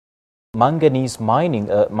Manganese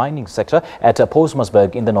mining sector at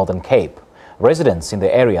Postmasburg in the Northern Cape. Residents in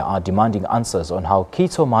the area are demanding answers on how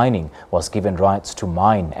Kitso Mining was given rights to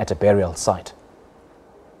mine at a burial site.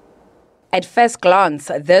 At first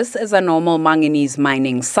glance, this is a normal manganese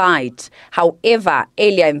mining site. However,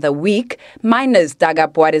 earlier in the week, miners dug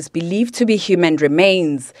up what is believed to be human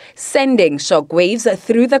remains, sending shockwaves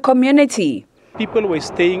through the community. People were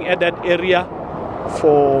staying at that area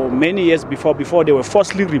for many years before they were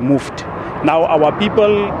forcibly removed. Now our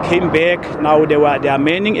people came back. Now there are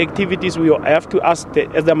mining activities. We have to ask,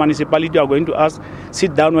 as the municipality are going to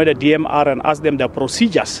sit down with the DMR and ask them the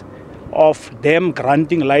procedures of them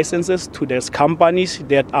granting licenses to these companies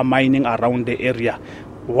that are mining around the area.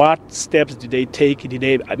 What steps did they take? Did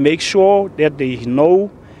they make sure that they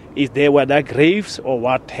know if there were their graves or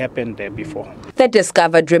what happened there before? The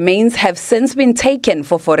discovered remains have since been taken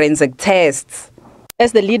for forensic tests.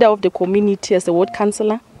 As the leader of the community, as the ward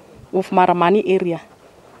councillor of Maramani area,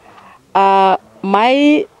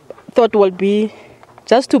 my thought will be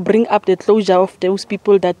just to bring up the closure of those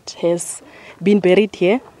people that has been buried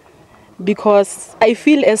here, because I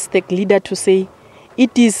feel as the leader to say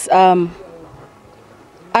it is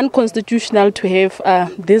unconstitutional to have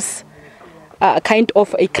this kind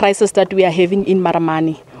of a crisis that we are having in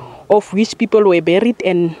Maramani, of which people were buried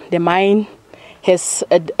and the mine has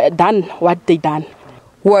done what they done.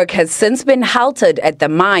 Work has since been halted at the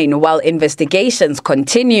mine while investigations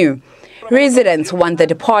continue. Residents want the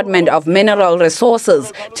Department of Mineral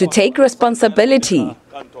Resources to take responsibility.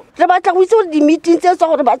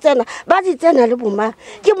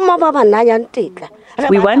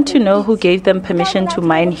 We want to know who gave them permission to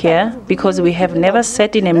mine here, because we have never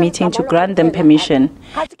sat in a meeting to grant them permission.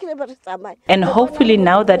 And hopefully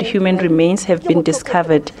now that human remains have been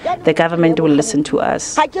discovered, the government will listen to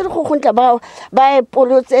us.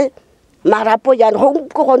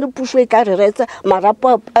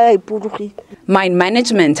 Mine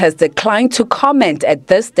management has declined to comment at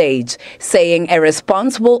this stage, saying a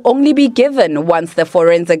response will only be given once the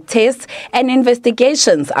forensic tests and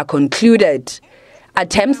investigations are concluded.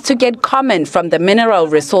 Attempts to get comment from the Mineral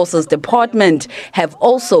Resources Department have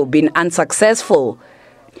also been unsuccessful.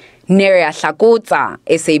 Neria Hlakotsa,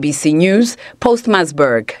 SABC News,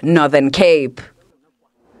 Postmasburg, Northern Cape.